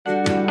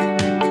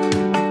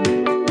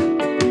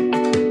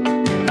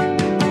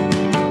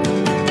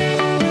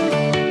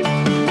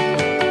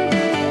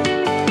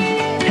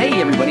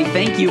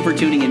Thank you for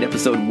tuning in to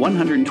episode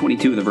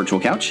 122 of The Virtual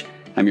Couch.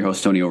 I'm your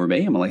host, Tony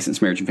Overbay. I'm a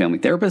licensed marriage and family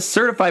therapist,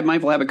 certified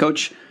mindful habit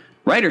coach,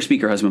 writer,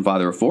 speaker, husband,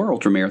 father of four,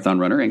 ultramarathon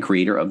runner, and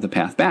creator of The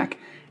Path Back,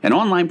 an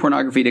online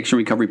pornography addiction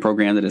recovery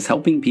program that is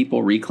helping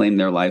people reclaim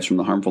their lives from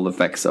the harmful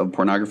effects of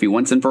pornography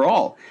once and for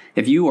all.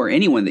 If you or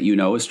anyone that you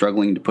know is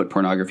struggling to put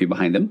pornography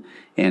behind them,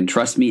 and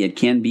trust me, it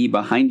can be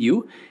behind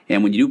you,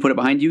 and when you do put it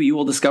behind you, you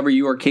will discover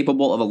you are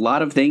capable of a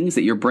lot of things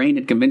that your brain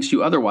had convinced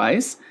you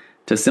otherwise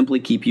to simply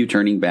keep you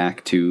turning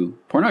back to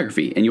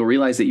pornography. And you'll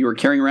realize that you are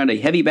carrying around a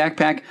heavy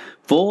backpack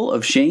full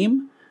of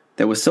shame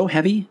that was so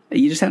heavy that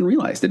you just hadn't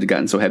realized it had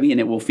gotten so heavy, and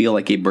it will feel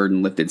like a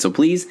burden lifted. So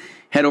please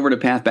head over to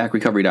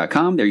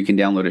pathbackrecovery.com. There you can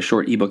download a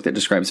short ebook that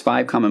describes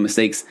 5 common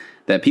mistakes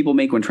that people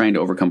make when trying to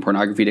overcome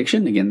pornography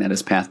addiction. Again, that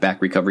is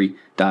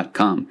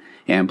pathbackrecovery.com.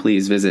 And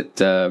please visit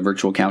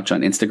Virtual Couch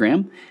on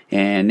Instagram.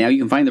 And now you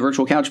can find the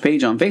Virtual Couch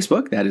page on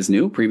Facebook. That is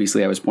new.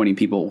 Previously, I was pointing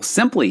people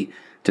simply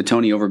to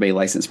Tony Overbay,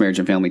 licensed marriage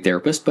and family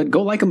therapist, but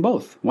go like them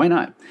both. Why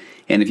not?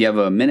 And if you have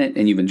a minute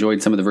and you've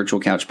enjoyed some of the Virtual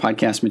Couch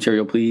podcast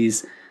material,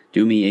 please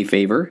do me a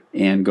favor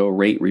and go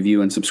rate, review,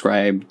 and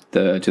subscribe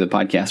to the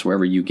podcast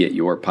wherever you get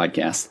your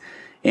podcasts.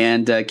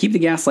 And keep the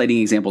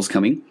gaslighting examples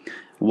coming.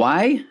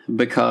 Why?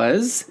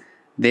 Because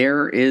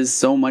there is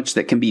so much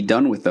that can be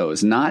done with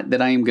those. Not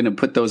that I am going to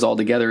put those all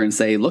together and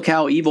say, look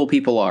how evil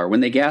people are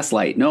when they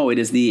gaslight. No, it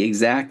is the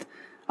exact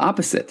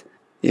opposite.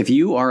 If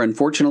you are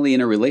unfortunately in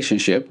a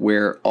relationship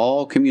where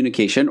all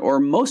communication or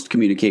most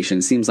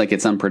communication seems like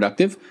it's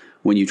unproductive,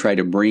 when you try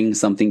to bring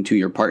something to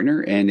your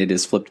partner and it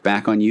is flipped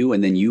back on you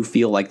and then you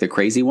feel like the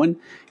crazy one,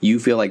 you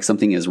feel like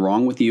something is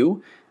wrong with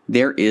you,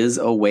 there is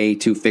a way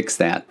to fix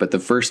that. But the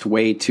first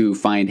way to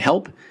find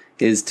help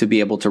is to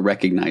be able to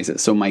recognize it.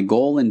 So my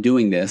goal in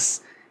doing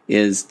this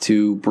is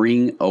to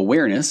bring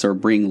awareness or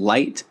bring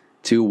light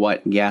to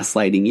what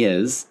gaslighting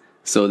is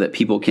so that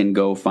people can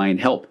go find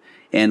help.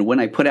 And when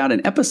I put out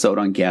an episode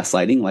on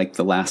gaslighting, like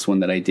the last one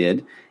that I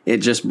did, it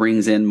just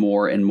brings in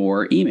more and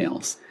more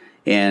emails.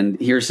 And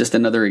here's just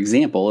another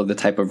example of the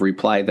type of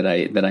reply that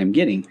I'm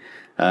getting.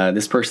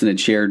 This person had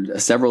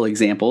shared several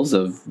examples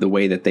of the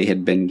way that they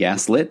had been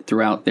gaslit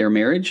throughout their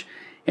marriage.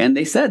 And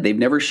they said they've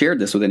never shared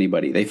this with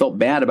anybody. They felt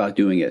bad about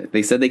doing it.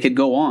 They said they could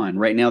go on.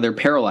 Right now they're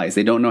paralyzed.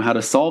 They don't know how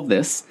to solve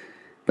this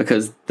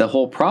because the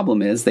whole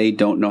problem is they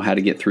don't know how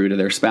to get through to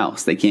their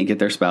spouse. They can't get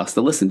their spouse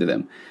to listen to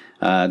them.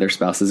 Their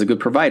spouse is a good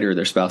provider.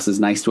 Their spouse is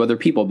nice to other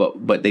people,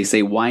 but they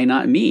say, why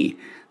not me?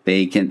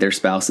 Their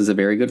spouse is a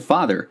very good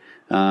father.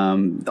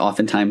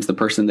 Oftentimes the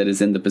person that is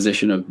in the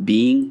position of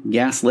being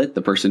gaslit,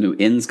 the person who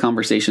ends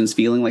conversations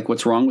feeling like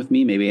what's wrong with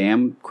me, maybe I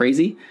am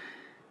crazy,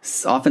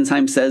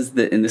 oftentimes says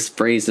that, in this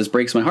phrase, this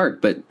breaks my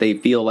heart, but they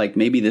feel like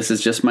maybe this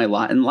is just my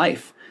lot in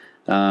life.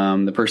 I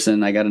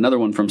got another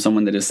one from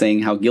someone that is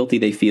saying how guilty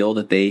they feel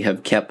that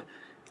they've kept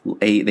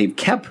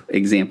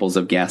examples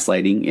of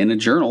gaslighting in a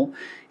journal.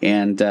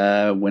 And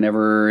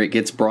whenever it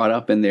gets brought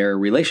up in their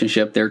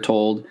relationship, they're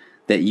told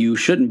that you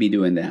shouldn't be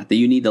doing that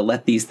you need to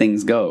let these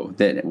things go,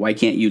 that why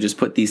can't you just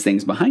put these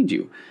things behind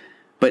you?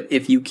 But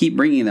if you keep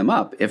bringing them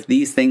up, if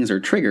these things are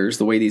triggers,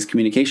 the way these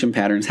communication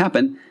patterns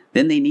happen,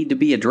 then they need to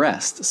be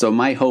addressed. So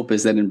my hope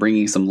is that in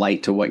bringing some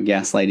light to what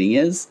gaslighting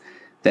is,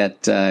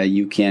 that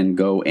you can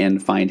go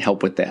and find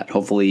help with that.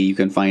 Hopefully you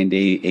can find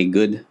a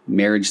good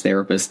marriage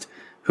therapist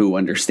who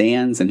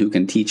understands and who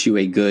can teach you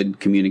a good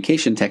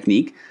communication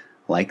technique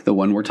like the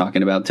one we're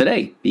talking about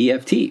today,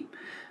 EFT.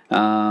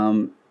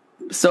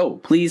 So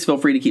please feel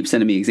free to keep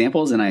sending me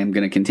examples, and I am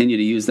going to continue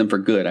to use them for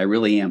good. I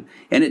really am.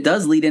 And it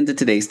does lead into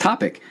today's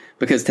topic,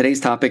 because today's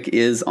topic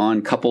is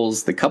on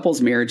the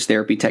couples marriage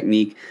therapy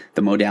technique,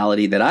 the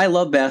modality that I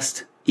love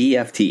best,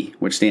 EFT,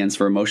 which stands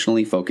for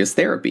emotionally focused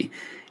therapy.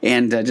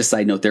 And just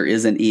side note, there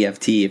is an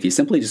EFT. If you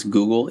simply just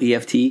Google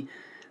EFT,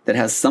 that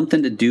has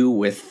something to do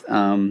with,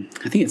 I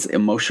think it's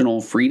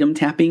emotional freedom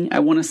tapping, I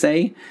want to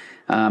say.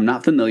 I'm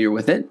not familiar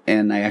with it,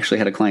 and I actually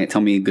had a client tell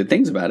me good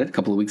things about it a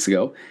couple of weeks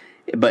ago.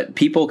 But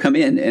people come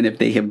in, and if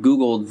they have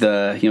Googled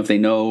if they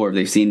know or if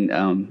they've seen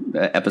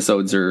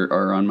episodes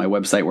or on my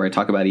website where I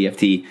talk about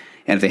EFT,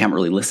 and if they haven't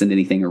really listened to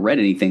anything or read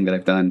anything that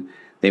I've done,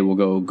 they will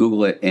go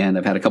Google it. And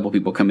I've had a couple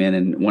people come in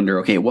and wonder,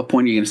 okay, at what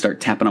point are you going to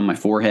start tapping on my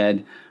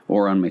forehead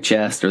or on my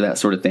chest or that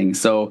sort of thing?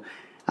 So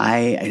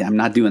I'm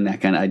not doing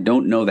that I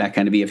don't know that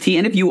kind of EFT.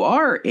 And if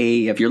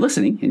you're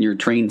listening and you're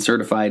trained,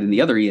 certified in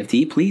the other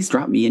EFT, please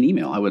drop me an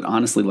email. I would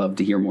honestly love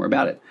to hear more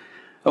about it.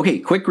 Okay,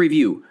 quick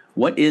review.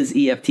 What is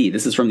EFT?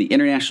 This is from the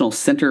International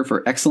Center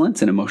for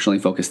Excellence in Emotionally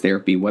Focused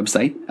Therapy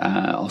website,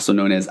 also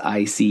known as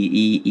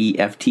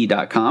ICEEFT.com.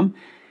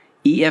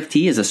 EFT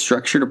is a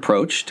structured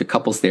approach to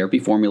couples therapy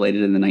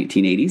formulated in the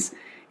 1980s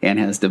and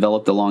has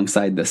developed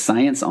alongside the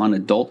science on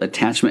adult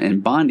attachment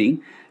and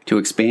bonding to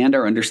expand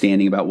our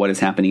understanding about what is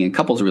happening in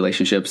couples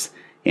relationships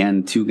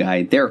and to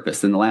guide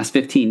therapists. In the last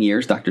 15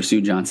 years, Dr.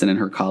 Sue Johnson and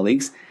her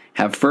colleagues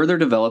have further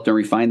developed and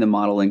refined the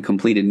model and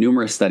completed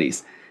numerous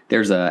studies.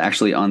 There's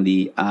actually on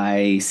the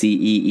ICEEFT.com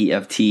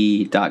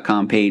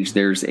page,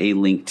 there's a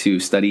link to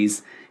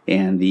studies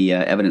and the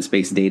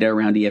evidence-based data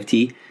around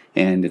EFT.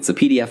 And it's a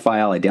PDF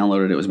file. I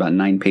downloaded it. It was about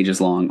 9 pages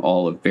long,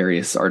 all of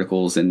various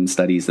articles and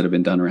studies that have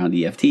been done around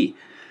EFT.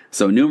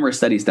 So numerous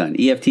studies done.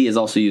 EFT is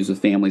also used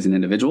with families and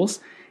individuals,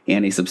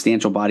 and a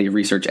substantial body of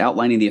research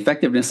outlining the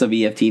effectiveness of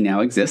EFT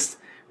now exists.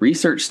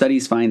 Research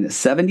studies find that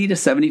 70 to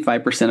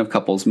 75% of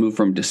couples move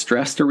from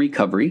distress to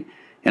recovery,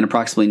 and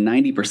approximately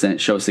 90%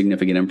 show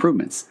significant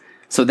improvements.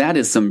 So that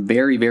is some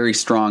very, very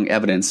strong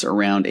evidence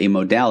around a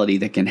modality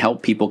that can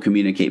help people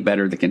communicate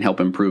better, that can help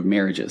improve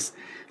marriages.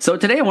 So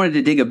today I wanted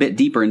to dig a bit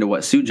deeper into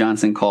what Sue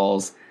Johnson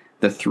calls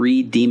the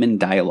 3 demon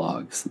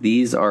dialogues.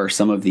 These are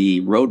some of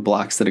the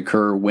roadblocks that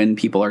occur when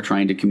people are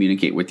trying to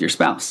communicate with your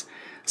spouse.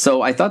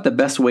 So I thought the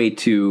best way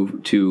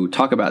to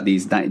talk about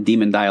these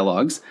demon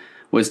dialogues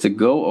was to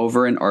go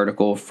over an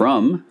article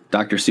from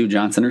Dr. Sue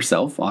Johnson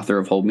herself, author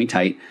of Hold Me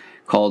Tight,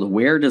 called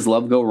Where Does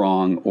Love Go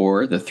Wrong?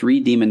 Or the 3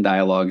 Demon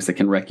Dialogues That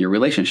Can Wreck Your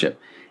Relationship.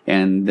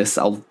 And this,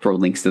 I'll throw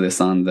links to this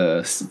on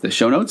the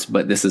show notes,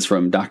 but this is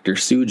from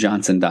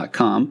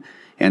drsuejohnson.com,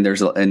 and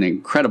there's an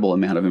incredible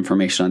amount of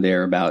information on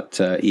there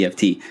about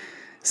EFT.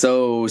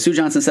 So Sue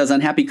Johnson says,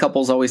 unhappy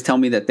couples always tell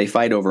me that they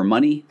fight over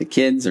money, the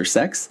kids, or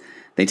sex.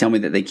 They tell me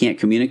that they can't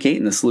communicate,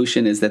 and the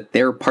solution is that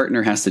their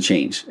partner has to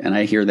change. And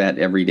I hear that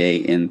every day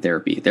in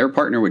therapy. Their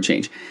partner would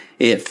change.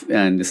 If,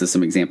 and this is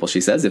some examples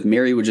she says, if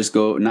Mary would just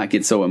go not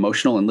get so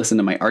emotional and listen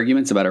to my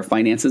arguments about our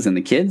finances and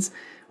the kids,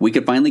 we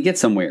could finally get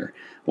somewhere.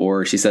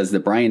 Or she says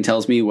that Brian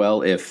tells me,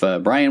 well, if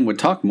Brian would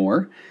talk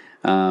more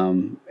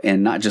and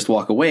not just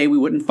walk away, we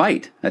wouldn't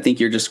fight. I think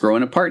you're just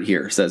growing apart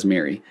here, says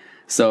Mary.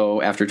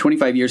 So after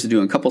 25 years of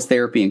doing couples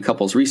therapy and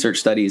couples research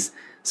studies,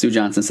 Sue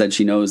Johnson said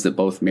she knows that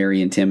both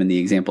Mary and Tim in the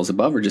examples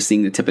above are just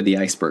seeing the tip of the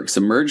iceberg.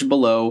 Submerged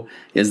below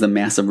is the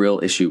massive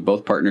real issue.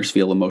 Both partners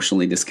feel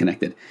emotionally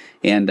disconnected.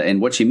 And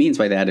what she means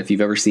by that, if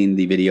you've ever seen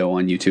the video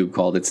on YouTube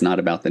called It's Not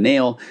About the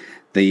Nail,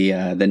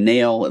 the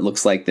nail, it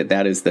looks like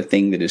that is the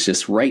thing that is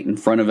just right in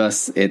front of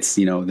us. It's,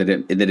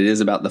 that it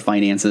is about the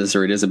finances,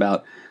 or it is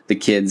about the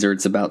kids, or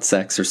it's about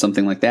sex or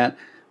something like that.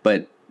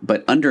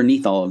 But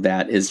underneath all of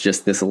that is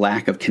just this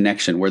lack of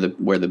connection where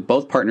the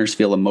both partners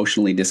feel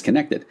emotionally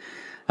disconnected.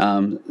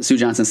 Sue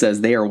Johnson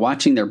says they are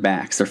watching their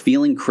backs. They're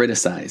feeling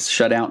criticized,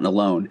 shut out, and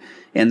alone.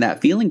 And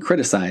that feeling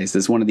criticized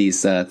is one of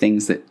these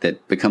things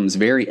that becomes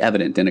very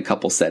evident in a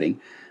couple setting,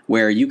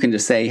 where you can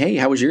just say, hey,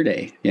 how was your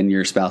day? And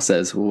your spouse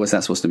says, well, what's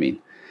that supposed to mean?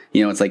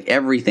 It's like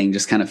everything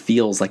just kind of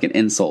feels like an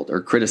insult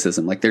or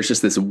criticism. Like there's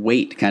just this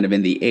weight kind of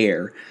in the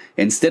air,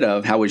 instead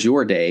of how was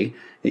your day?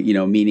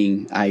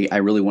 Meaning I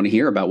really want to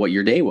hear about what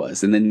your day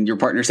was. And then your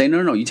partner say,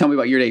 no, you tell me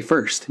about your day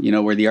first,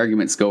 where the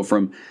arguments go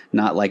from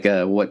not like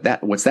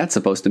what's that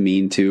supposed to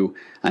mean to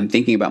I'm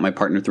thinking about my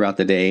partner throughout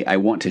the day. I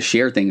want to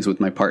share things with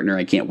my partner.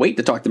 I can't wait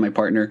to talk to my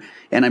partner.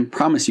 And I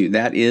promise you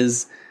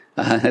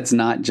that's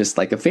not just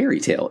like a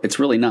fairy tale. It's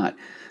really not.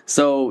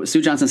 So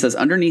Sue Johnson says,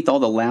 underneath all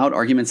the loud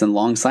arguments and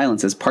long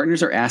silences,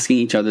 partners are asking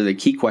each other the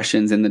key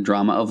questions in the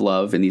drama of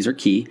love, and these are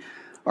key.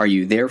 Are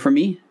you there for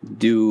me?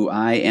 Do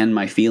I and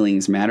my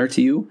feelings matter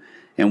to you?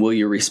 And will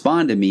you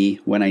respond to me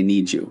when I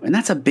need you? And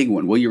that's a big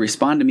one. Will you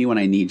respond to me when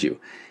I need you?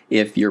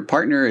 If your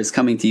partner is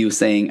coming to you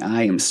saying,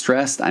 I am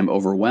stressed, I'm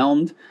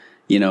overwhelmed,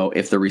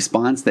 if the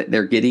response that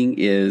they're getting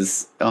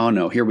is, oh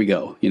no, here we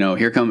go. Are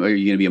you going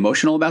to be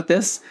emotional about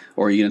this?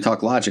 Or are you going to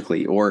talk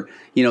logically? Or,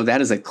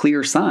 that is a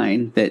clear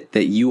sign that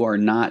you are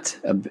not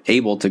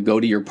able to go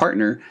to your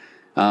partner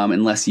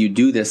unless you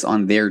do this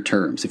on their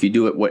terms. If you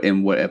do it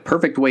in a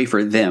perfect way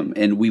for them.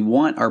 And we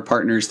want our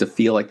partners to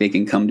feel like they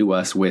can come to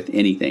us with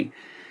anything.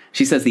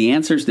 She says the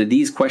answers to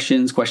these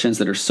questions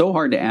that are so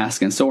hard to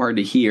ask and so hard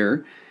to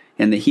hear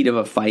in the heat of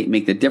a fight,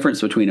 make the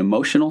difference between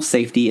emotional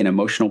safety and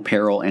emotional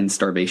peril and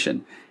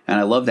starvation. And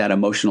I love that,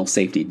 emotional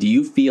safety. Do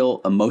you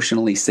feel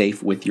emotionally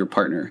safe with your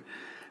partner?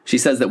 She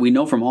says that we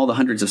know from all the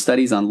hundreds of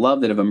studies on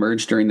love that have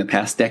emerged during the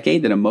past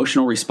decade that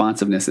emotional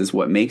responsiveness is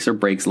what makes or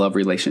breaks love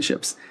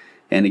relationships.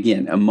 And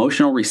again,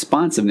 emotional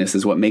responsiveness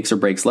is what makes or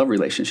breaks love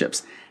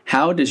relationships.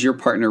 How does your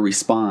partner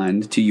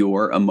respond to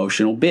your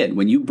emotional bid?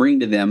 When you bring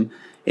to them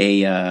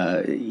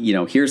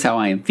here's how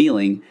I am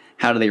feeling,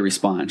 how do they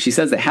respond? She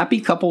says that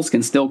happy couples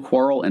can still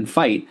quarrel and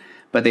fight,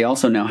 but they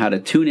also know how to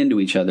tune into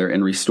each other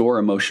and restore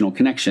emotional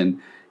connection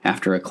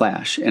after a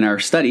clash. In our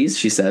studies,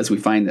 she says, we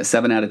find that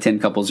 7 out of 10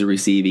 couples who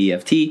receive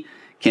EFT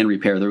can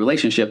repair the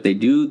relationship. They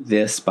do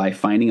this by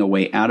finding a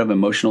way out of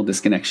emotional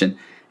disconnection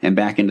and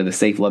back into the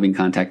safe, loving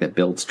contact that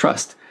builds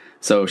trust.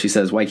 So she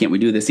says, why can't we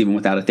do this even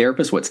without a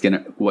therapist?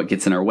 What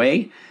gets in our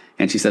way?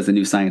 And she says the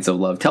new science of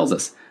love tells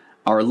us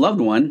our loved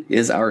one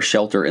is our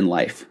shelter in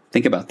life.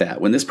 Think about that.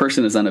 When this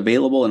person is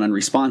unavailable and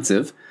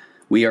unresponsive,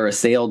 we are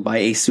assailed by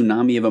a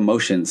tsunami of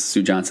emotions,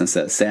 Sue Johnson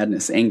says,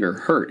 sadness, anger,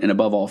 hurt, and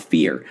above all,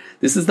 fear.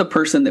 This is the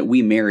person that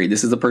we married.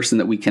 This is the person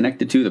that we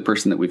connected to, the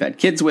person that we've had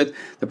kids with,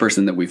 the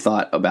person that we've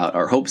thought about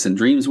our hopes and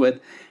dreams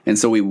with. And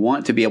so we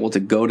want to be able to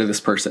go to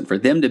this person, for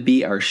them to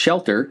be our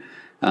shelter,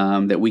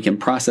 that we can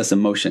process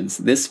emotions.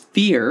 This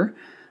fear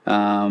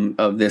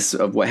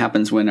of what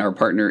happens when our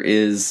partner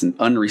is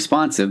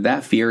unresponsive,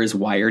 that fear is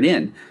wired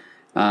in.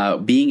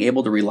 Being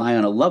able to rely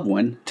on a loved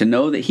one to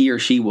know that he or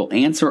she will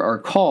answer our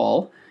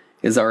call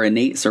is our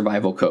innate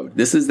survival code.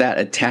 This is that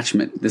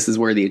attachment. This is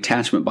where the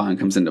attachment bond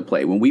comes into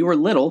play. When we were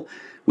little,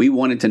 we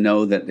wanted to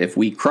know that if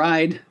we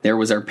cried, there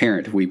was our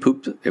parent. If we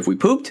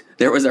pooped,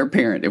 there was our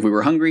parent. If we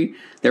were hungry,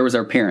 there was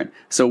our parent.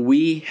 So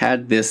we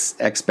had this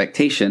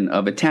expectation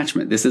of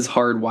attachment. This is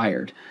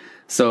hardwired.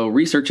 So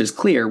research is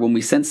clear. When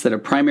we sense that a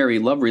primary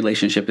love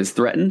relationship is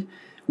threatened,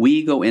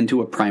 we go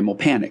into a primal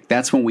panic.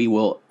 That's when we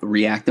will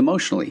react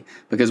emotionally,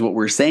 because what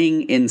we're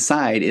saying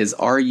inside is,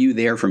 are you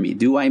there for me?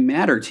 Do I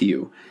matter to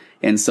you?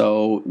 And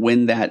so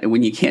when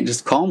you can't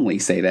just calmly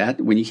say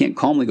that, when you can't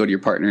calmly go to your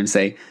partner and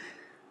say,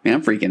 man,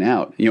 I'm freaking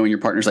out. When your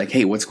partner's like,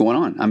 hey, what's going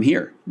on? I'm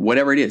here.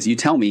 Whatever it is, you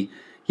tell me.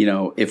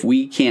 If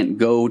we can't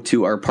go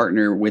to our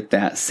partner with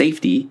that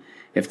safety,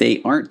 if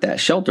they aren't that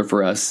shelter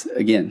for us,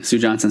 again, Sue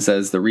Johnson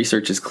says the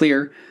research is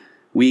clear.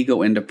 We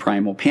go into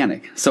primal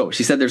panic. So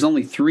she said there's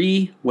only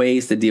 3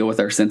 ways to deal with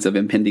our sense of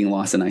impending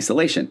loss and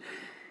isolation.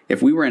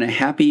 If we were in a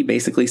happy,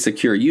 basically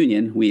secure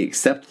union, we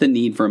accept the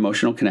need for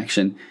emotional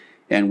connection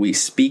and we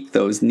speak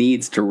those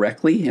needs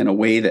directly in a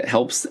way that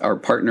helps our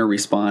partner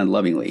respond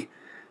lovingly.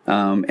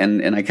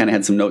 And I kind of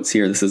had some notes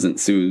here. This isn't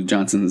Sue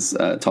Johnson's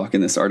talk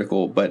in this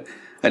article, but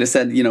I just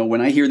said,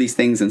 when I hear these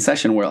things in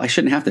session, well, I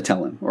shouldn't have to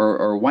tell him,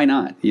 or why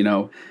not?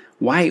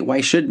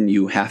 Why shouldn't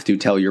you have to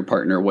tell your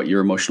partner what your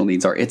emotional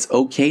needs are? It's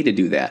okay to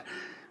do that.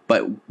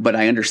 But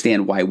I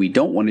understand why we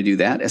don't want to do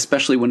that,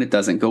 especially when it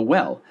doesn't go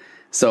well.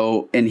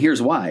 So, and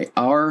here's why.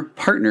 Our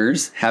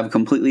partners have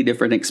completely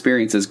different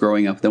experiences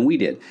growing up than we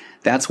did.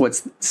 That's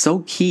what's so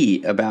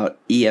key about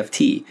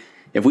EFT.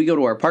 If we go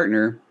to our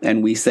partner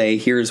and we say,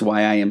 here's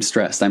why I am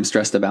stressed. I'm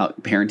stressed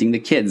about parenting the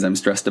kids. I'm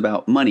stressed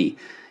about money.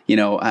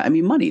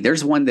 Money.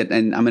 There's one that,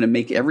 and I'm going to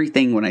make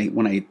everything when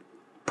I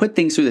put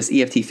things through this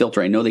EFT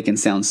filter, I know they can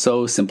sound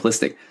so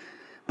simplistic,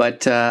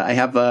 but I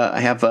have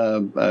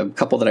a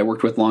couple that I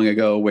worked with long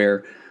ago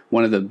where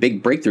one of the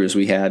big breakthroughs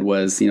we had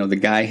was, the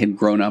guy had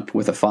grown up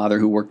with a father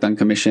who worked on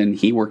commission.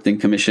 He worked in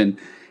commission,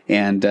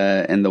 and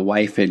the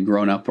wife had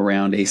grown up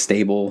around a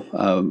stable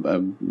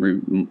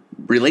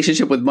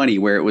relationship with money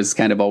where it was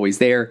kind of always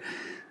there.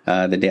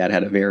 The dad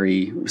had a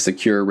very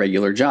secure,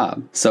 regular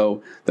job.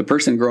 So the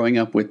person growing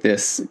up with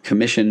this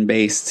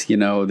commission-based,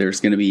 there's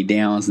going to be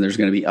downs and there's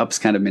going to be ups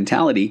kind of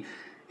mentality.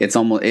 It's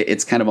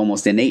kind of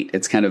almost innate.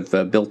 It's kind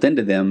of built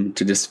into them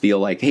to just feel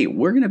like, hey,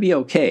 we're going to be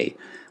okay.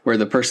 Where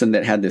the person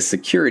that had this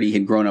security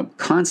had grown up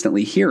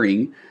constantly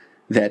hearing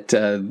that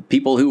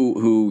people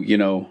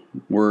who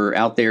were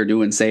out there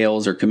doing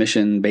sales or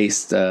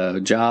commission-based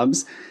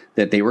jobs,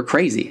 that they were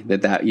crazy,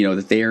 that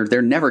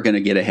they're never going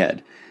to get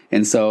ahead.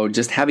 And so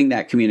just having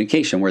that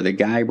communication where the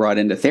guy brought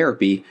into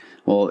therapy,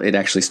 well, it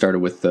actually started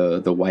with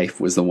the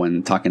wife was the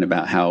one talking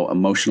about how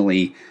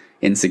emotionally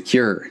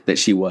insecure that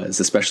she was,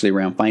 especially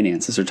around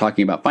finances, or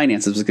talking about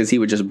finances, because he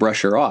would just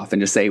brush her off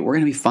and just say, we're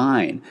going to be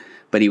fine.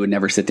 But he would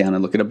never sit down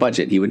and look at a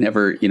budget. He would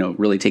never,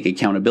 really take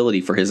accountability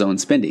for his own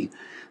spending.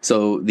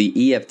 So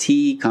the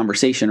EFT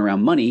conversation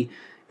around money,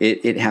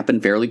 it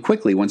happened fairly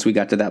quickly once we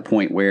got to that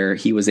point where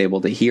he was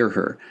able to hear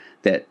her,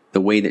 that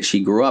the way that she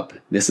grew up,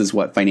 this is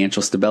what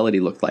financial stability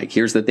looked like.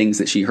 Here's the things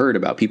that she heard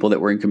about people that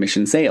were in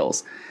commission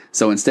sales.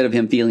 So instead of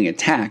him feeling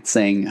attacked,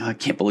 saying, I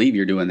can't believe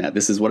you're doing that,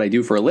 this is what I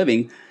do for a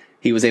living,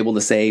 he was able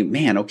to say,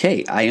 man,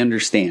 okay, I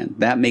understand.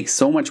 That makes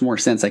so much more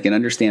sense. I can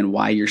understand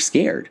why you're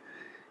scared.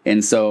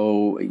 And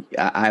so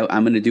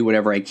I'm going to do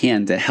whatever I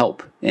can to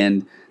help.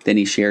 And then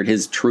he shared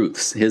his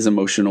truths, his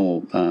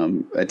emotional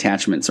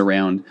attachments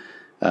around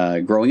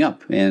growing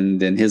up, and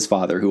then his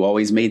father, who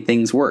always made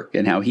things work,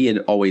 and how he had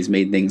always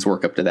made things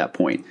work up to that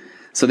point.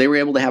 So they were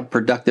able to have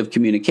productive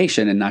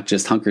communication and not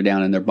just hunker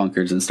down in their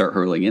bunkers and start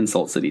hurling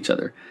insults at each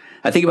other.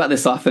 I think about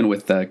this often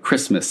with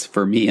Christmas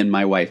for me and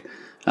my wife.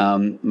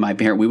 My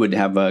parent, we would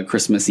have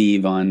Christmas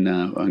Eve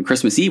on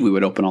Christmas Eve. We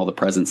would open all the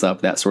presents up,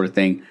 that sort of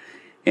thing.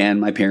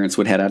 And my parents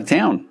would head out of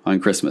town on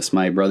Christmas.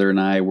 My brother and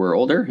I were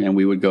older, and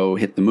we would go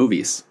hit the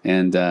movies,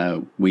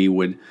 and we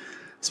would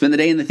spend the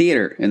day in the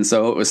theater. And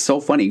so it was so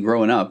funny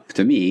growing up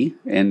to me.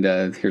 And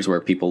here's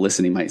where people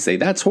listening might say,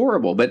 that's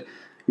horrible. But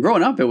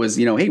growing up, it was,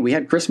 hey, we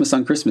had Christmas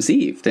on Christmas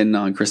Eve. Then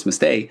on Christmas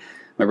Day,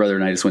 my brother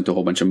and I just went to a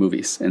whole bunch of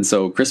movies. And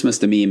so Christmas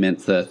to me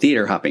meant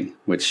theater hopping,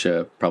 which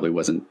probably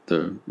wasn't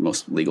the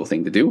most legal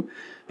thing to do.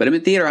 But it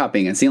meant theater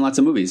hopping and seeing lots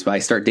of movies. But I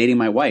start dating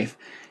my wife,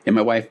 and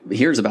my wife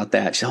hears about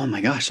that. She's, oh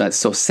my gosh, that's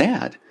so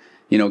sad.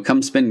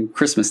 Come spend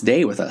Christmas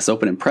Day with us,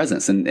 opening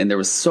presents. And there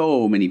was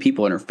so many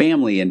people in her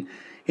family, and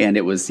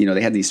it was,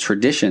 they had these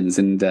traditions.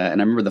 And I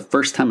remember the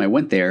first time I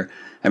went there,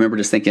 I remember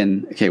just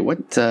thinking, okay,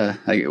 what time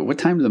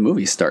do the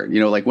movies start?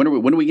 When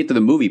do we get to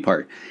the movie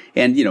part?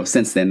 And,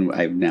 since then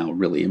I've now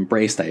really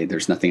embraced,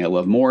 there's nothing I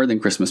love more than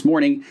Christmas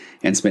morning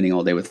and spending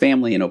all day with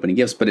family and opening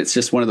gifts. But it's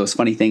just one of those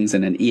funny things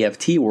in an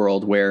EFT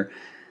world where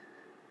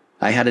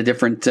I had a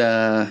different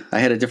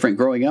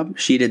growing up.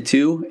 She did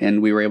too.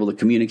 And we were able to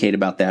communicate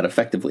about that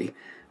effectively.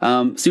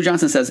 Sue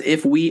Johnson says,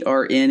 if we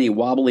are in a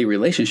wobbly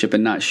relationship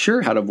and not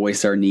sure how to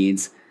voice our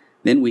needs,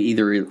 then we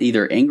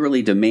either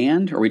angrily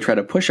demand, or we try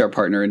to push our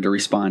partner into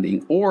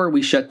responding, or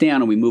we shut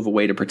down and we move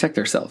away to protect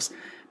ourselves.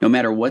 No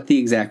matter what the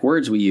exact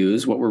words we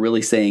use, what we're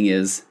really saying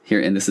is,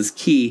 here, and this is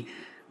key,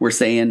 we're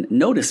saying,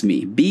 notice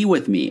me, be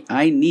with me,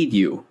 I need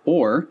you,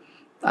 or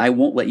I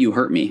won't let you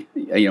hurt me.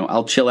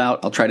 I'll chill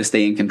out, I'll try to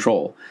stay in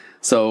control.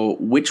 So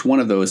which one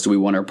of those do we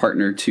want our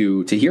partner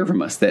to hear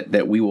from us?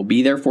 That we will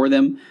be there for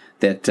them,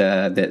 that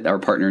our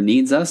partner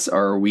needs us,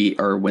 or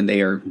when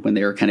they are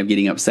kind of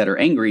getting upset or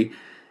angry,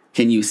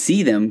 can you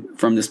see them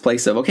from this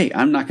place of, okay,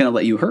 I'm not going to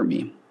let you hurt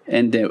me?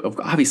 And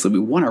obviously, we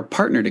want our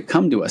partner to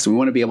come to us. We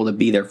want to be able to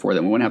be there for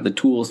them. We want to have the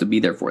tools to be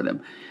there for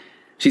them.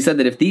 She said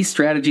that if these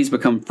strategies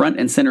become front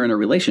and center in a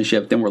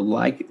relationship, then we're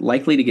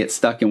likely to get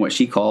stuck in what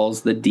she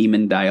calls the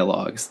demon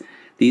dialogues.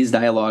 These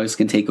dialogues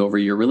can take over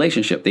your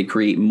relationship. They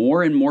create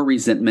more and more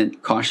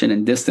resentment, caution,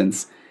 and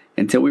distance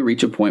until we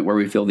reach a point where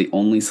we feel the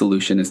only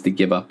solution is to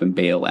give up and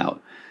bail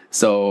out.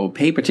 So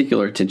pay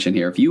particular attention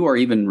here. If you are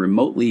even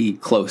remotely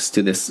close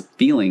to this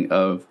feeling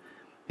of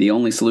the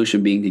only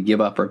solution being to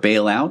give up or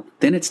bail out,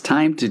 then it's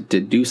time to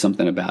do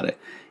something about it.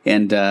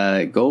 And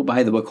go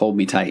buy the book Hold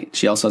Me Tight.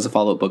 She also has a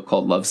follow-up book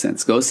called Love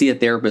Sense. Go see a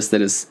therapist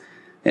that is,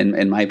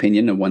 in my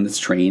opinion, one that's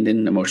trained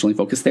in emotionally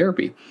focused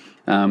therapy.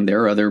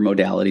 There are other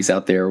modalities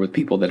out there with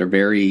people that are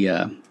very,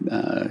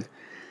 that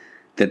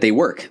they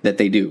work, that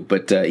they do.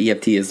 But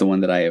EFT is the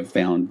one that I have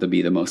found to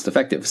be the most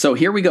effective. So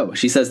here we go.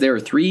 She says there are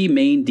 3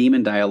 main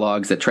demon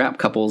dialogues that trap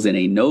couples in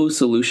a no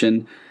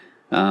solution,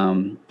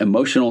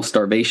 emotional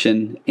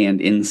starvation,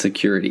 and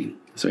insecurity.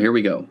 So here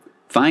we go.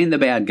 Find the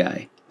bad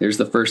guy. There's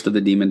the first of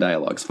the demon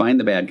dialogues. Find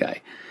the bad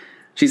guy.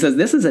 She says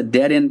this is a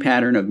dead-end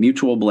pattern of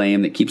mutual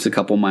blame that keeps a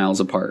couple miles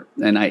apart.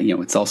 And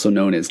it's also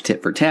known as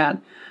tit for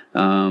tat.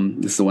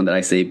 This is the one that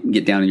I say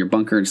get down in your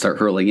bunker and start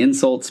hurling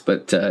insults,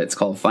 but it's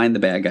called Find the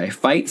Bad Guy.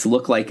 Fights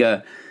look like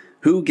a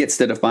who gets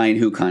to define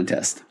who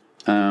contest.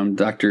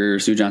 Dr.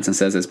 Sue Johnson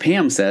says, as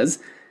Pam says,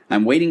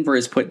 I'm waiting for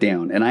his put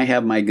down, and I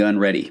have my gun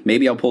ready.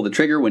 Maybe I'll pull the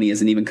trigger when he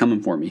isn't even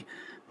coming for me.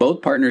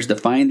 Both partners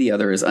define the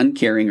other as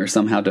uncaring or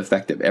somehow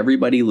defective.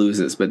 Everybody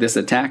loses, but this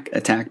attack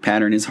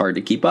pattern is hard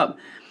to keep up.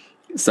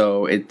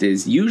 So it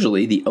is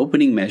usually the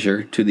opening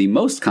measure to the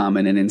most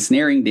common and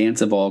ensnaring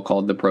dance of all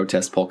called the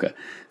protest polka.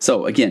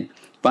 So again,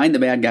 find the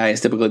bad guy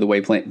is typically the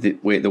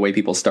way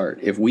people start.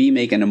 If we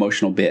make an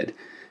emotional bid,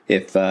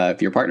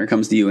 if your partner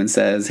comes to you and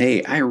says,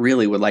 hey, I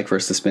really would like for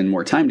us to spend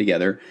more time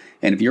together,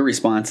 and if your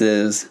response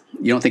is,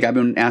 you don't think I've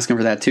been asking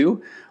for that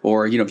too?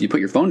 Or, if you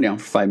put your phone down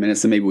for 5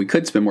 minutes, then maybe we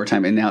could spend more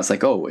time. And now it's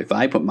like, oh, if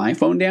I put my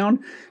phone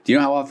down, do you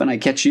know how often I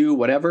catch you,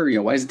 whatever?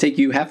 Why does it take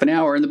you half an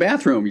hour in the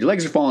bathroom? Your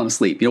legs are falling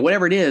asleep.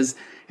 Whatever it is,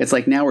 it's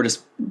like now we're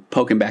just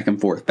poking back and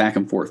forth,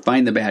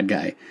 find the bad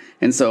guy.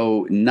 And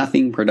so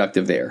nothing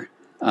productive there.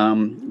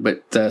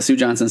 But Sue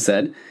Johnson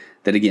said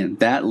that, again,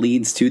 that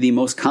leads to the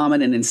most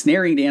common and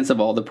ensnaring dance of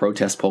all, the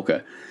protest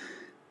polka.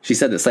 She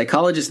said that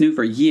psychologists knew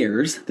for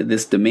years that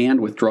this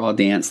demand withdrawal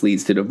dance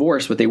leads to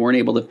divorce, but they weren't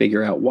able to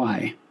figure out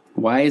why.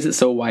 Why is it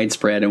so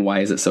widespread, and why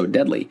is it so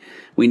deadly?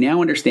 We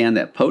now understand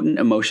that potent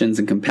emotions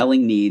and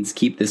compelling needs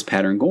keep this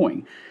pattern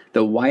going.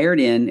 The wired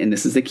in, and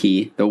this is the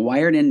key, the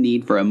wired in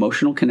need for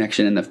emotional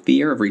connection and the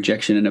fear of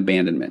rejection and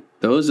abandonment.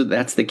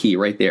 That's the key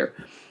right there.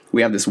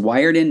 We have this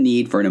wired in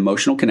need for an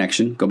emotional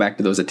connection. Go back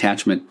to those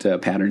attachment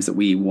patterns that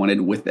we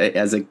wanted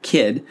as a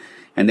kid,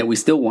 and that we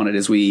still wanted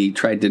as we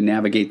tried to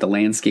navigate the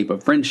landscape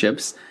of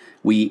friendships.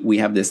 We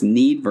have this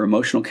need for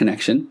emotional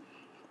connection,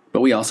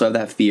 but we also have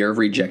that fear of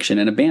rejection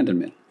and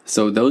abandonment.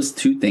 So those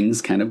two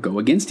things kind of go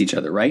against each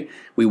other, right?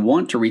 We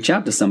want to reach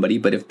out to somebody,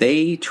 but if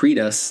they treat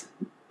us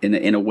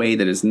in a way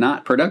that is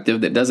not productive,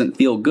 that doesn't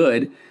feel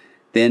good,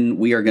 then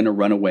we are going to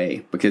run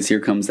away, because here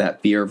comes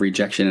that fear of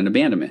rejection and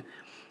abandonment.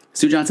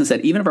 Sue Johnson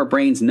said, even if our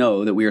brains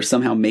know that we are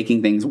somehow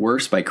making things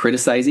worse by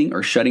criticizing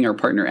or shutting our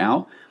partner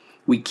out,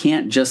 we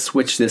can't just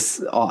switch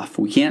this off.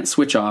 We can't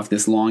switch off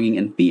this longing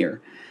and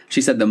fear.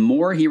 She said, the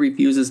more he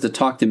refuses to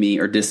talk to me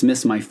or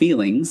dismiss my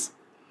feelings,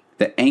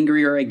 the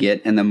angrier I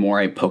get and the more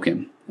I poke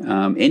him.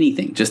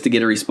 Anything just to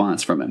get a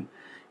response from him.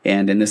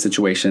 And in this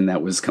situation,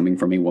 that was coming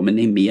from a woman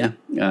named Mia.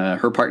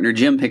 Her partner,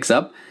 Jim, picks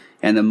up.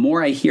 And the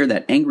more I hear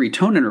that angry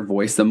tone in her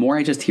voice, the more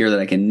I just hear that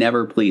I can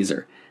never please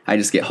her. I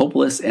just get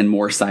hopeless and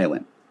more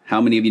silent. How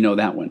many of you know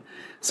that one?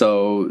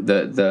 So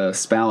the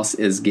spouse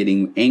is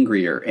getting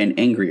angrier and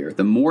angrier.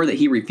 The more that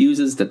he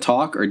refuses to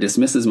talk or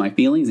dismisses my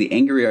feelings, the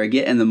angrier I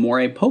get and the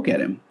more I poke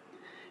at him.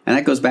 And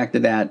that goes back to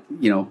that,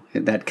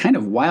 that kind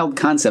of wild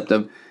concept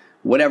of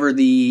whatever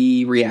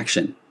the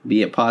reaction,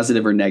 be it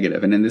positive or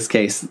negative. And in this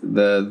case,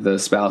 the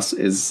spouse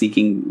is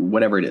seeking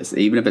whatever it is,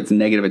 even if it's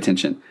negative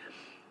attention.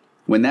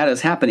 When that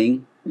is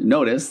happening,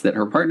 notice that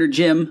her partner,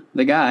 Jim,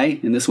 the guy,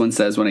 and this one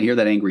says, when I hear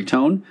that angry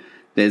tone,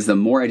 is the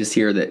more I just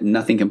hear that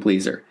nothing can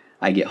please her.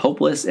 I get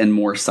hopeless and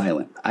more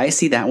silent. I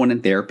see that one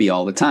in therapy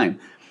all the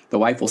time. The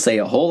wife will say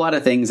a whole lot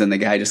of things, and the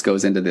guy just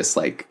goes into this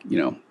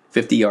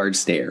 50-yard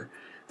stare,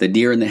 the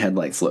deer in the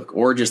headlights look,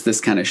 or just this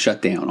kind of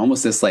shut down,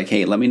 almost this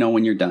hey, let me know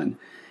when you're done.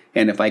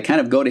 And if I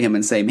kind of go to him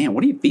and say, man,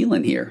 what are you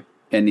feeling here?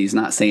 And he's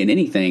not saying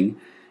anything,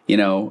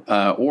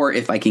 or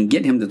if I can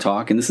get him to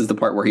talk, and this is the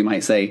part where he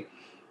might say,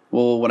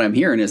 well, what I'm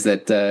hearing is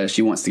that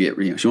she wants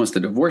to she wants to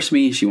divorce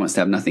me. She wants to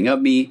have nothing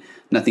of me.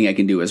 Nothing I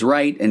can do is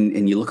right.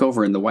 And you look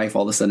over and the wife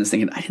all of a sudden is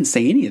thinking, I didn't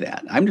say any of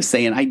that. I'm just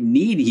saying I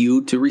need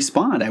you to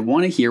respond. I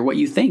want to hear what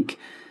you think.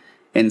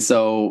 And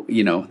so,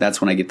 that's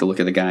when I get to look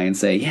at the guy and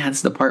say, yeah,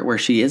 it's the part where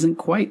she isn't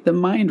quite the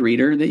mind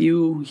reader that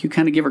you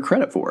kind of give her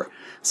credit for.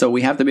 So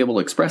we have to be able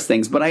to express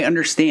things. But I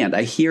understand.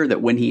 I hear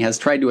that when he has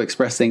tried to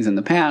express things in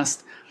the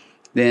past,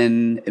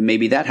 then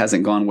maybe that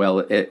hasn't gone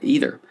well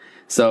either.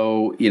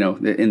 So,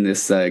 in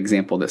this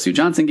example that Sue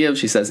Johnson gives,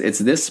 she says, it's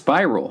this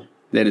spiral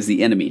that is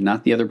the enemy,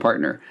 not the other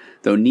partner,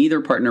 though neither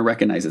partner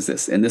recognizes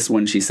this. And this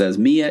one, she says,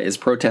 Mia is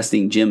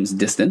protesting Jim's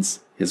distance,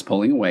 his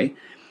pulling away,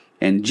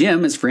 and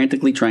Jim is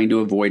frantically trying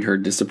to avoid her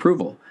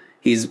disapproval.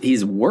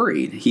 He's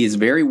worried. He is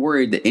very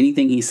worried that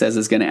anything he says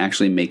is going to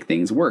actually make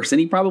things worse.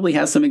 And he probably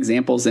has some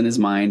examples in his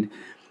mind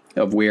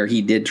of where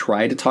he did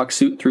try to talk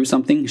through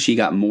something. She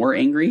got more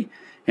angry.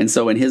 And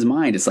so in his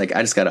mind, it's like,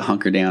 I just got to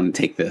hunker down and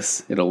take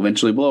this. It'll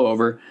eventually blow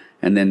over,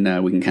 and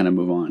then we can kind of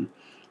move on.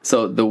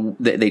 So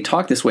they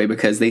talk this way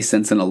because they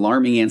sense an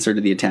alarming answer to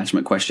the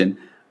attachment question,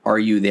 are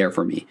you there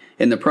for me?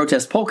 In the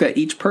protest polka,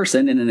 each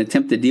person, in an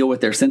attempt to deal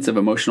with their sense of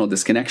emotional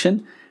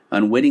disconnection,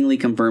 unwittingly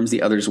confirms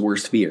the other's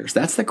worst fears.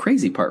 That's the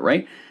crazy part,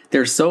 right?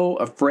 They're so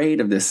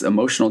afraid of this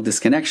emotional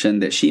disconnection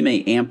that she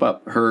may amp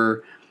up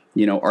her,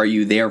 are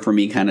you there for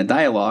me kind of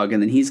dialogue,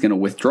 and then he's going to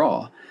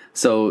withdraw.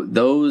 So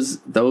those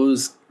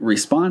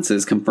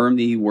responses confirm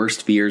the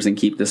worst fears and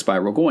keep the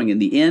spiral going. In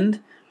the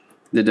end,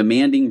 the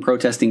demanding,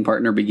 protesting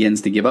partner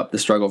begins to give up the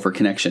struggle for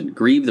connection,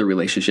 grieve the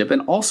relationship,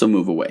 and also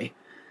move away.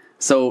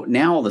 So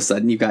now all of a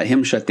sudden, you've got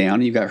him shut down,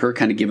 and you've got her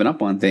kind of giving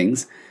up on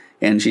things.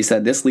 And she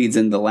said this leads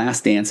into the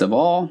last dance of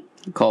all,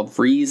 called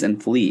freeze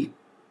and flee.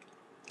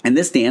 In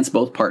this dance,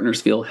 both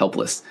partners feel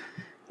helpless.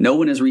 No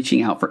one is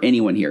reaching out for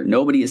anyone here.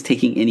 Nobody is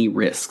taking any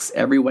risks.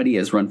 Everybody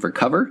has run for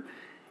cover.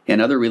 In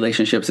other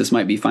relationships, this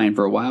might be fine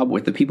for a while, but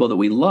with the people that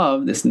we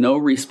love, this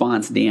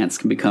no-response dance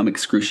can become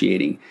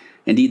excruciating.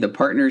 Indeed, the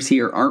partners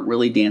here aren't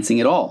really dancing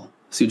at all.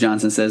 Sue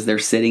Johnson says they're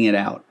sitting it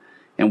out.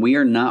 And we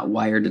are not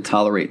wired to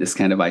tolerate this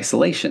kind of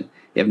isolation.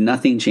 If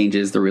nothing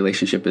changes, the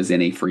relationship is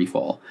in a free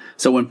fall.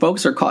 So when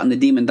folks are caught in the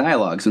demon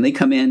dialogues, when they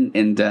come in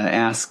and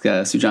ask,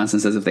 Sue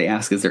Johnson says if they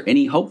ask, is there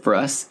any hope for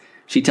us?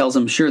 She tells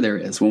them, sure there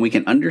is. When we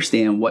can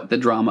understand what the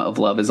drama of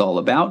love is all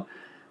about,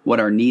 what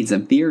our needs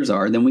and fears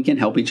are, then we can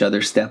help each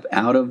other step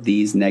out of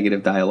these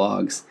negative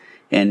dialogues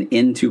and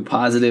into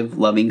positive,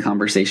 loving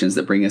conversations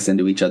that bring us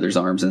into each other's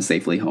arms and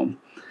safely home.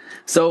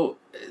 So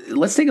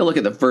let's take a look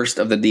at the first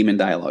of the demon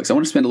dialogues. I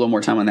want to spend a little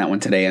more time on that one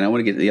today, and I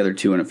want to get to the other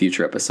two in a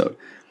future episode.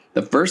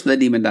 The first of the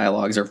demon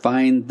dialogues are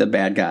find the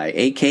bad guy,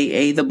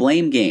 a.k.a. the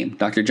blame game.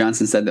 Dr.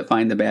 Johnson said that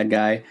find the bad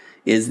guy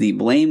is the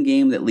blame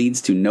game that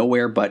leads to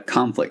nowhere but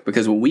conflict.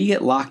 Because when we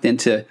get locked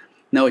into,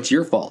 no, it's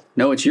your fault,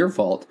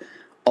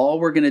 all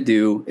we're going to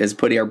do is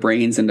put our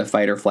brains into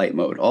fight or flight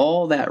mode.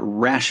 All that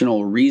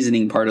rational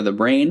reasoning part of the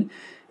brain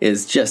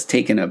is just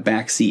taking a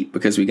back seat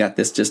because we got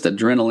this just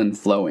adrenaline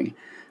flowing.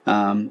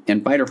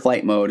 And fight or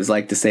flight mode is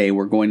like to say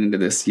we're going into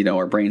this,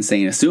 our brain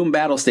saying, assume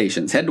battle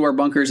stations, head to our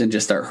bunkers and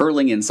just start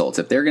hurling insults.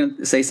 If they're going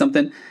to say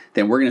something,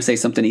 then we're going to say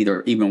something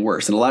even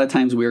worse. And a lot of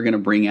times we're going to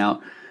bring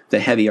out the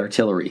heavy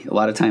artillery. A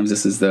lot of times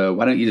this is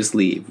why don't you just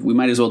leave? We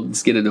might as well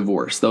just get a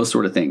divorce, those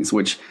sort of things,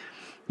 which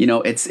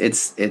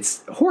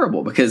it's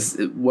horrible because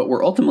what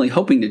we're ultimately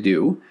hoping to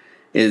do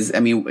is,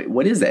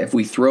 what is that? If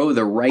we throw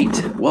the right,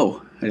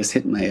 whoa, I just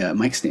hit my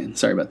mic stand.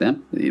 Sorry about that.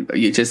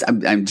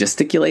 I'm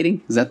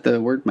gesticulating. Is that the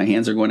word? My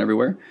hands are going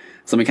everywhere.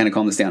 So let me kind of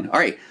calm this down. All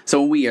right.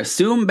 So when we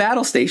assume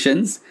battle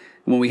stations,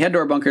 when we head to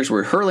our bunkers,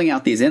 we're hurling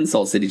out these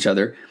insults at each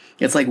other.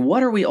 It's like,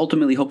 what are we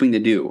ultimately hoping to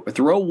do?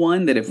 Throw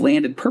one that if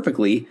landed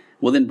perfectly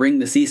will then bring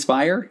the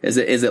ceasefire? Is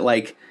it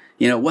like,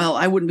 well,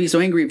 I wouldn't be so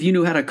angry if you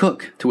knew how to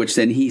cook. To which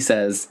then he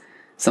says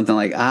something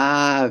like,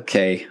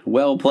 okay,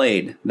 well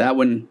played. That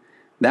one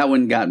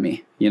got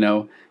me.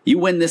 You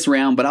win this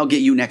round, but I'll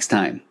get you next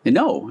time. And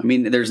no,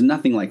 there's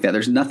nothing like that.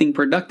 There's nothing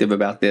productive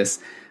about this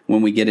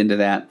when we get into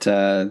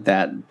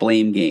that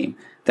blame game,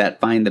 that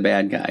find the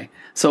bad guy.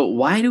 So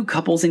why do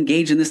couples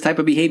engage in this type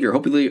of behavior?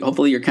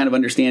 Hopefully you're kind of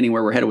understanding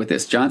where we're headed with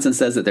this. Johnson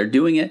says that they're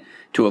doing it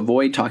to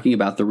avoid talking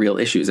about the real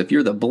issues. If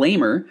you're the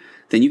blamer,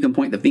 then you can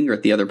point the finger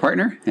at the other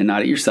partner and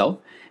not at yourself.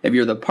 If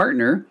you're the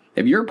partner,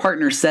 if your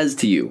partner says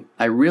to you,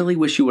 I really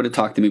wish you would have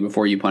talked to me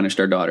before you punished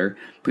our daughter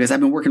because I've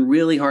been working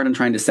really hard on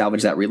trying to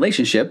salvage that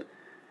relationship,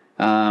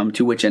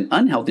 to which an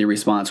unhealthy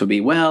response would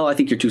be, well, I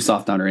think you're too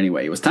soft on her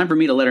anyway. It was time for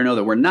me to let her know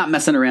that we're not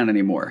messing around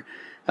anymore.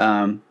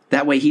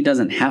 That way he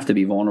doesn't have to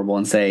be vulnerable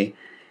and say,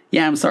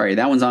 yeah, I'm sorry,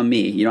 that one's on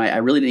me. I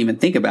really didn't even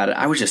think about it.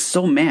 I was just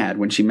so mad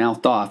when she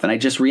mouthed off and I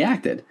just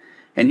reacted.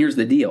 And here's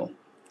the deal.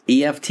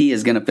 EFT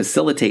is going to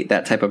facilitate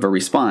that type of a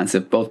response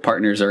if both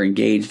partners are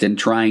engaged in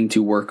trying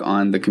to work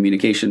on the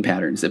communication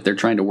patterns, if they're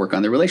trying to work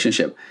on the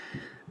relationship.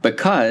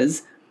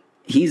 Because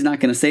he's not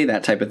going to say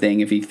that type of thing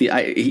if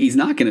he's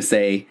not going to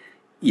say,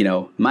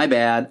 my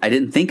bad. I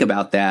didn't think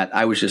about that.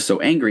 I was just so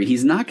angry.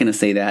 He's not going to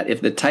say that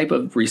if the type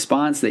of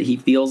response that he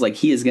feels like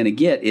he is going to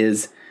get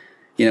is,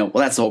 well,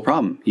 that's the whole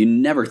problem. You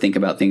never think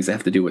about things that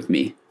have to do with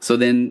me. So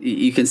then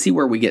you can see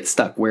where we get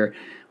stuck, where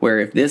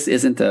if this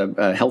isn't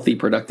a healthy,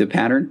 productive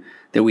pattern,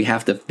 then we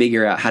have to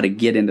figure out how to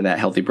get into that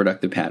healthy,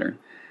 productive pattern.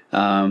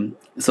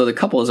 So the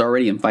couple is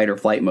already in fight or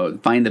flight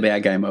mode, find the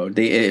bad guy mode.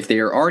 If they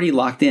are already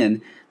locked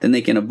in, then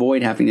they can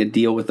avoid having to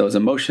deal with those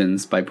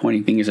emotions by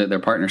pointing fingers at their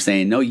partner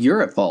saying, no,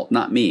 you're at fault,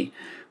 not me.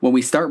 When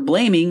we start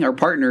blaming, our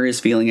partner is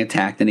feeling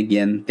attacked. And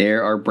again,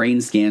 there are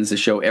brain scans to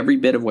show every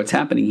bit of what's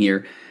happening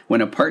here.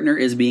 When a partner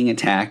is being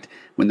attacked,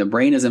 when the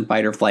brain is in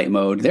fight or flight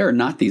mode, there are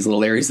not these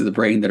little areas of the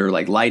brain that are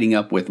like lighting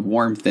up with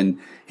warmth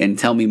and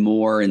tell me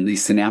more and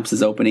these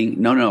synapses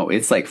opening. No,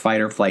 it's like fight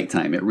or flight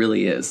time. It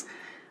really is.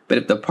 But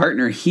if the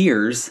partner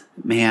hears,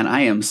 man,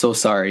 I am so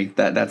sorry,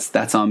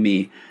 that's on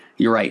me.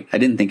 You're right. I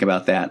didn't think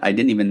about that. I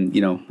didn't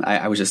even,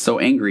 I was just so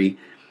angry.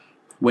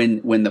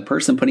 When the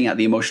person putting out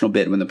the emotional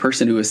bid, when the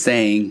person who is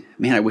saying,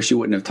 man, I wish you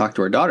wouldn't have talked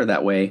to our daughter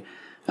that way.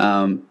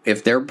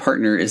 If their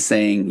partner is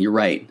saying, you're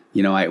right,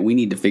 we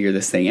need to figure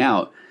this thing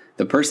out.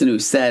 The person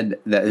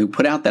who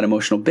put out that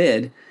emotional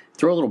bid,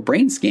 throw a little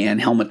brain scan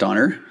helmet on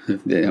her. I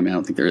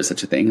don't think there is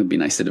such a thing. It'd be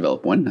nice to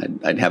develop one.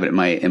 I'd have it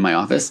in my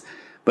office.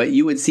 But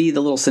you would see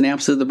the little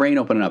synapses of the brain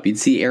opening up. You'd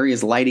see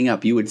areas lighting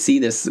up. You would see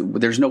this.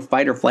 There's no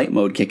fight or flight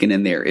mode kicking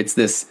in there. It's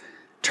this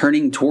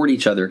turning toward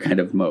each other kind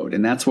of mode.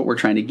 And that's what we're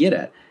trying to get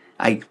at.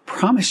 I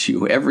promise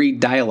you, every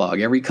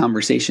dialogue, every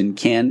conversation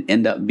can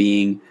end up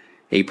being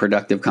a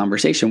productive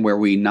conversation where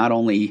we not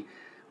only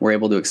were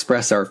able to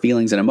express our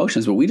feelings and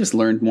emotions, but we just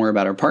learned more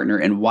about our partner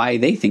and why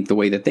they think the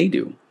way that they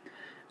do.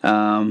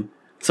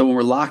 So when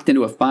we're locked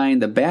into a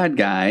find the bad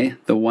guy,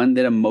 the one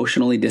that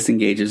emotionally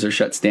disengages or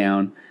shuts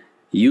down,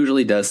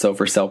 usually does so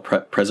for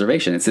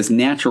self-preservation. It's this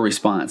natural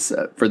response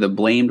for the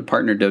blamed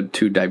partner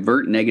to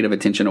divert negative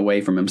attention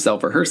away from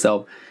himself or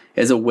herself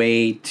as a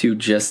way to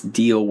just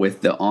deal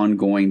with the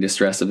ongoing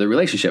distress of the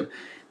relationship.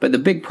 But the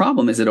big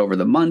problem is that over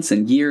the months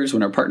and years,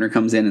 when our partner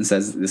comes in and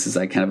says,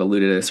 I kind of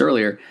alluded to this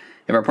earlier,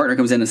 if our partner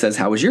comes in and says,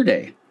 how was your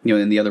day?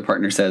 And the other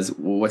partner says,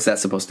 well, what's that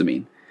supposed to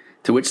mean?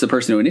 To which the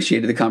person who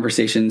initiated the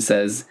conversation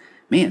says,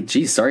 man,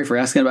 geez, sorry for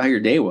asking about how your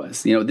day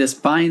was. This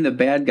find the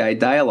bad guy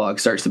dialogue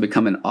starts to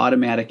become an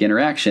automatic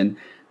interaction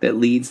that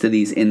leads to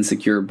this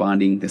insecure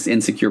bonding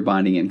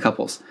in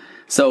couples.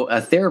 So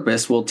a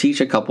therapist will teach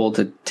a couple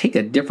to take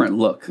a different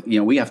look.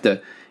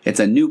 It's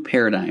a new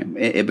paradigm.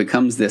 It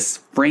becomes this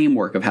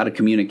framework of how to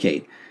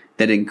communicate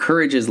that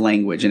encourages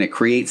language and it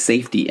creates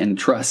safety and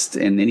trust.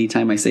 And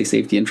anytime I say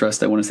safety and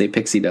trust, I want to say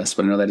pixie dust,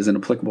 but I know that isn't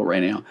applicable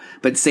right now.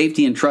 But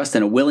safety and trust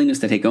and a willingness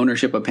to take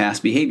ownership of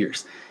past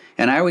behaviors.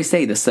 And I always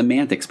say the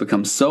semantics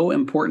become so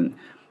important,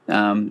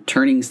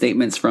 turning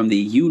statements from the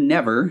you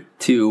never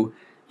to,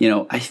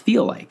 I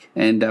feel like.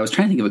 And I was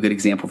trying to think of a good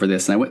example for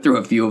this, and I went through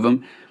a few of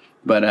them.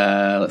 But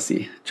let's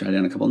see, jot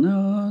down a couple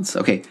notes.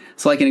 Okay,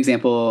 so like an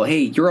example,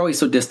 hey, you're always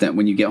so distant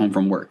when you get home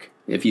from work.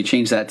 If you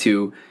change that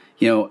to,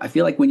 I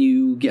feel like when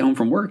you get home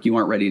from work, you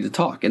aren't ready to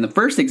talk. In the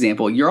first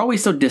example, you're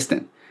always so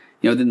distant.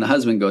 Then the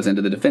husband goes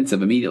into the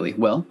defensive immediately.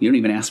 Well, you don't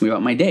even ask me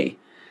about my day.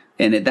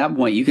 And at that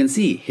point, you can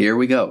see, here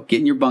we go. Get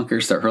in your bunker,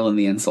 start hurling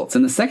the insults.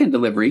 In the second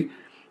delivery,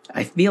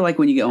 I feel like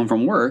when you get home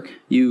from work,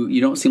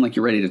 you don't seem like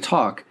you're ready to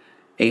talk.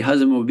 A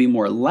husband would be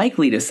more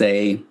likely to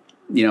say,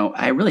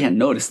 I really hadn't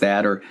noticed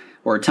that,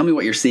 or tell me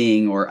what you're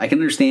seeing, or I can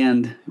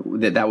understand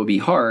that would be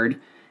hard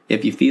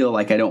if you feel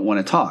like I don't want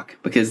to talk,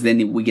 because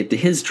then we get to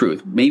his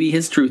truth. Maybe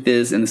his truth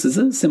is, and this is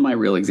a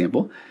semi-real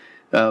example,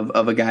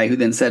 of a guy who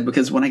then said,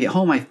 because when I get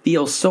home, I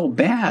feel so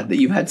bad that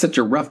you've had such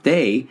a rough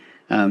day.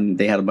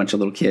 They had a bunch of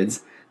little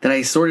kids. That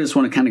I sort of just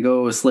want to kind of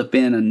go slip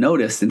in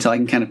unnoticed until I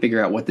can kind of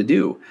figure out what to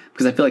do.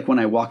 Because I feel like when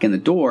I walk in the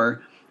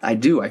door, I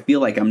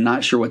feel like I'm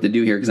not sure what to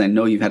do here because I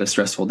know you've had a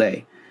stressful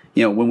day.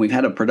 When we've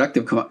had a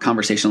productive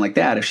conversation like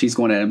that, if she's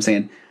going at him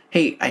saying,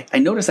 hey, I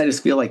notice I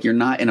just feel like you're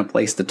not in a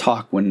place to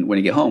talk when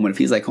you get home. And if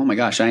he's like, oh my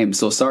gosh, I am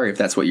so sorry if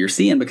that's what you're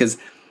seeing, because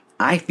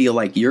I feel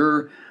like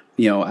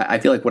I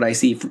feel like what I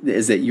see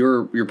is that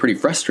you're pretty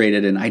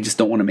frustrated and I just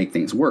don't want to make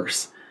things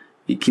worse.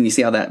 Can you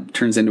see how that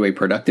turns into a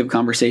productive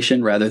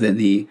conversation rather than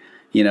the,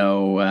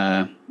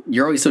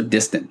 you're always so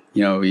distant.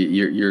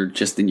 You're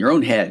just in your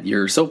own head.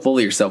 You're so full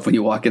of yourself when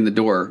you walk in the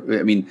door.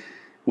 I mean,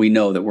 we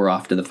know that we're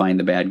off to the find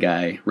the bad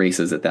guy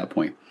races at that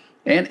point.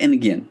 And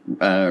again,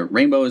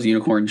 rainbows,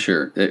 unicorns,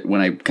 sure,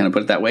 when I kind of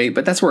put it that way,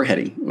 but that's where we're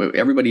heading.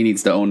 Everybody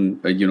needs to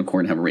own a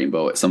unicorn and have a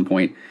rainbow at some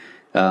point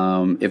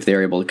if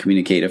they're able to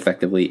communicate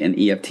effectively, and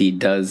EFT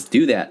does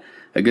do that.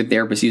 A good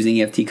therapist using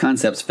EFT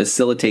concepts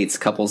facilitates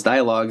couples'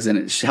 dialogues, and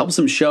it helps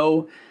them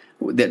show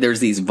that there's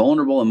these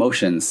vulnerable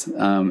emotions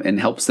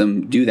and helps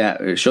them do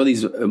that, show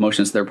these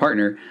emotions to their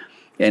partner.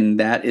 And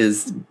that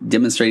is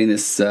demonstrating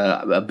this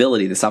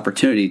ability, this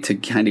opportunity to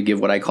kind of give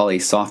what I call a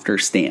softer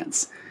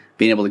stance.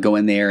 Being able to go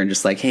in there and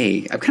just like,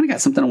 hey, I've kind of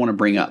got something I want to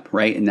bring up,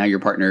 right? And now your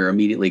partner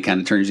immediately kind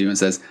of turns to you and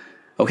says,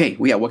 okay,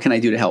 well, yeah, what can I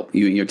do to help?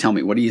 You tell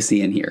me, what do you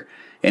see in here?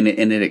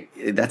 And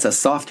that's a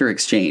softer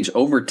exchange.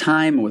 Over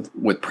time,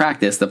 with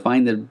practice, the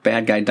find the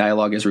bad guy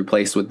dialogue is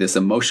replaced with this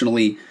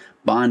emotionally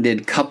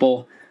bonded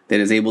couple that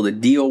is able to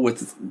deal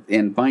with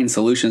and find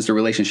solutions to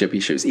relationship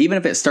issues. Even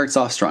if it starts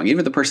off strong, even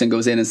if the person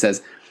goes in and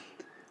says,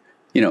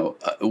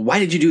 why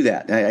did you do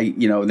that?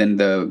 Then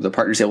the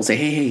partner will say,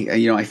 hey,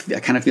 I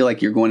kind of feel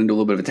like you're going into a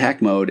little bit of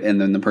attack mode. And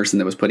then the person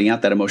that was putting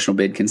out that emotional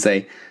bid can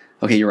say,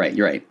 okay, you're right.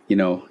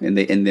 And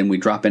then we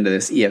drop into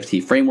this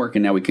EFT framework,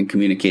 and now we can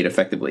communicate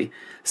effectively.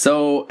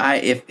 So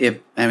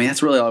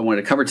that's really all I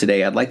wanted to cover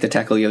today. I'd like to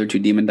tackle the other two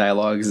demon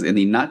dialogues in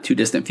the not too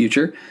distant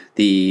future,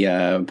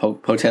 the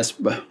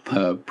protest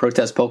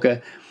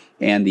polka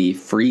and the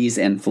freeze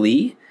and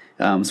flee.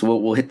 So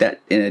we'll hit that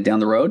down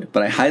the road,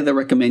 but I highly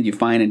recommend you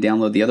find and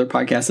download the other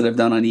podcasts that I've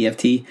done on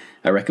EFT.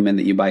 I recommend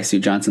that you buy Sue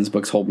Johnson's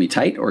books, Hold Me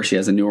Tight, or she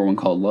has a newer one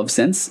called Love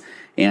Sense,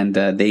 and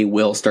they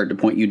will start to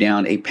point you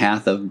down a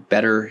path of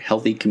better,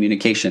 healthy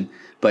communication.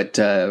 But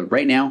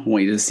right now, I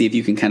want you to see if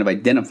you can kind of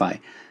identify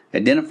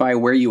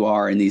where you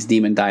are in these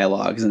demon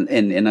dialogues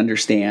and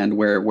understand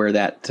where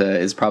that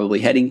is probably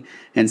heading,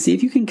 and see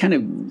if you can kind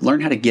of learn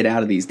how to get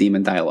out of these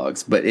demon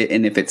dialogues.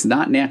 And if it's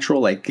not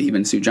natural, like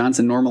even Sue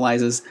Johnson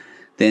normalizes,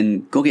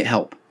 then go get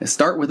help.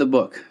 Start with a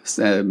book.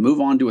 Move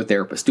on to a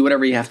therapist. Do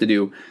whatever you have to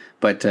do.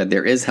 But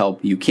there is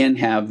help. You can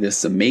have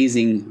this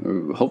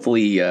amazing,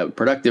 hopefully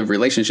productive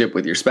relationship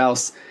with your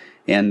spouse,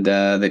 and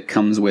that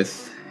comes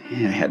with, I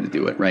had to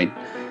do it, right?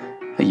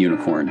 A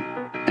unicorn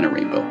and a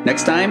rainbow.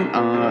 Next time,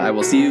 I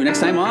will see you next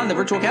time on The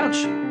Virtual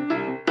Couch.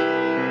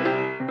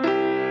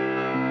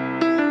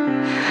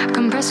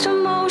 Compressed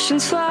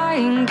emotions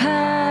flying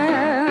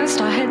past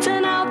our heads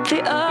and out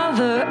the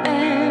other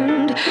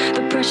end.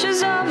 The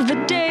pressures of the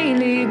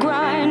daily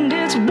grind,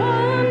 it's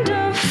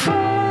wonderful.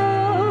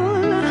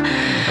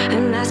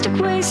 Elastic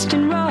waist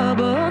and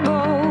rubber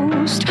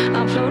ghost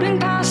are floating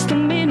past the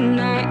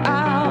midnight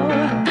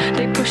hour.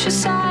 They push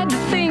aside the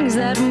things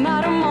that matter.